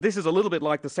This is a little bit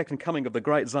like the second coming of the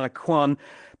great Zai Quan.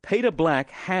 Peter Black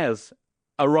has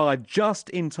arrived just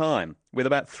in time with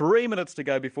about 3 minutes to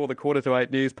go before the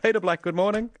 7:45 news. Peter Black, good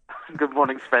morning. Good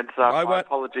morning, Spencer. My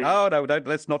apologies. Oh, no,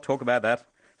 let's not talk about that.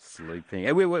 Sleeping.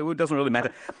 It doesn't really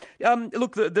matter.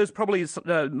 Look, there's probably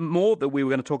more that we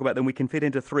were going to talk about than we can fit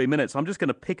into 3 minutes. I'm just going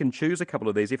to pick and choose a couple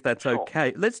of these, if that's Sure.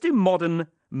 okay. Let's do modern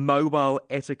mobile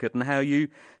etiquette and how you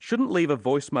shouldn't leave a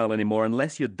voicemail anymore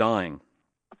unless you're dying.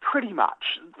 Pretty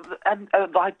much. And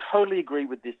I totally agree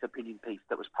with this opinion piece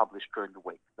that was published during the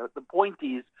week. The point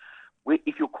is,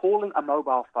 if you're calling a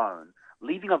mobile phone,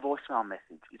 leaving a voicemail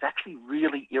message is actually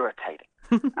really irritating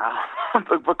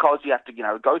because you have to,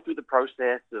 go through the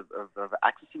process of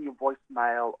accessing your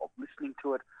voicemail, of listening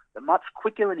to it. The much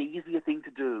quicker and easier thing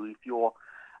to do if you're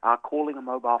calling a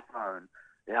mobile phone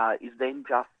is then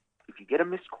just, if you get a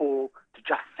missed call, to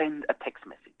just send a text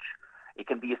message. It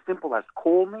can be as simple as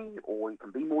call me, or it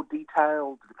can be more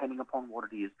detailed, depending upon what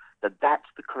it is. That's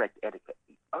the correct etiquette.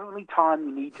 The only time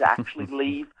you need to actually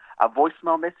leave a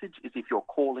voicemail message is if you're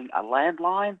calling a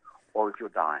landline or if you're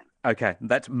dying. Okay,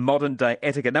 that's modern day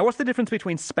etiquette. Now, what's the difference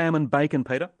between spam and bacon,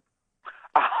 Peter?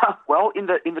 Well, in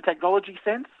the technology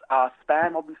sense,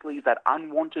 spam obviously is that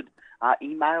unwanted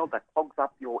email that clogs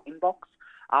up your inbox.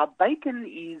 Bacon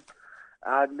is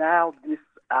now this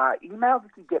email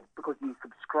that you get because you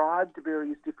subscribe to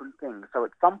various different things. So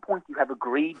at some point you have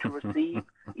agreed to receive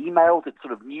emails, it's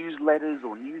sort of newsletters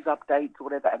or news updates or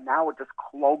whatever, and now it just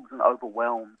clogs and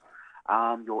overwhelms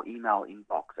your email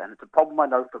inbox. And it's a problem I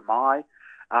know for my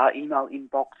email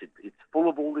inbox. It's full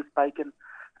of all this bacon,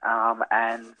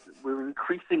 and we're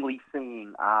increasingly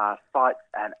seeing sites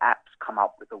and apps come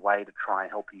up with a way to try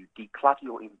and help you declutter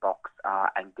your inbox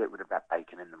and get rid of that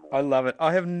bacon in the morning. I love it.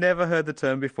 I have never heard the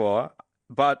term before.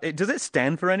 But does it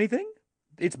stand for anything?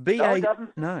 It's B-A...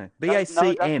 No,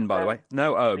 B-A-C-N, by the way.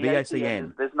 No O,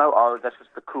 B-A-C-N. There's no O, that's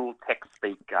just the cool tech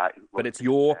speak. But it's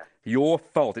your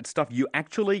fault. It's stuff you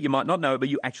might not know, but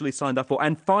you actually signed up for.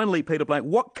 And finally, Peter Black,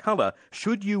 what colour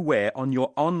should you wear on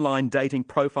your online dating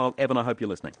profile, Evan? I hope you're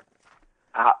listening.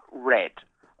 Red.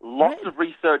 Lots of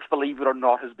research, believe it or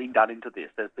not, has been done into this.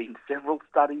 There's been several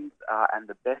studies, and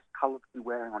the best colour to be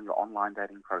wearing on your online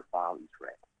dating profile is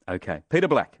red. Okay. Peter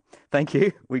Black, thank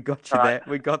you. We got you there.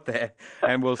 We got there.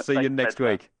 And we'll see you next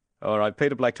week. All right.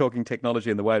 Peter Black talking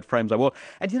technology and the way it frames our world.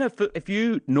 And, if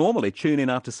you normally tune in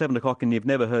after 7 o'clock and you've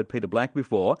never heard Peter Black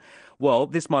before, well,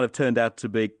 this might have turned out to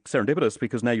be serendipitous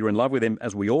because now you're in love with him,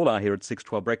 as we all are here at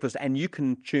 6:12 Breakfast. And you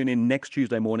can tune in next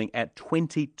Tuesday morning at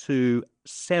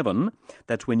 7.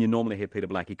 That's when you normally hear Peter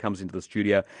Black. He comes into the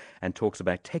studio and talks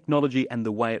about technology and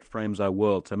the way it frames our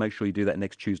world. So make sure you do that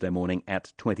next Tuesday morning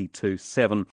at 7.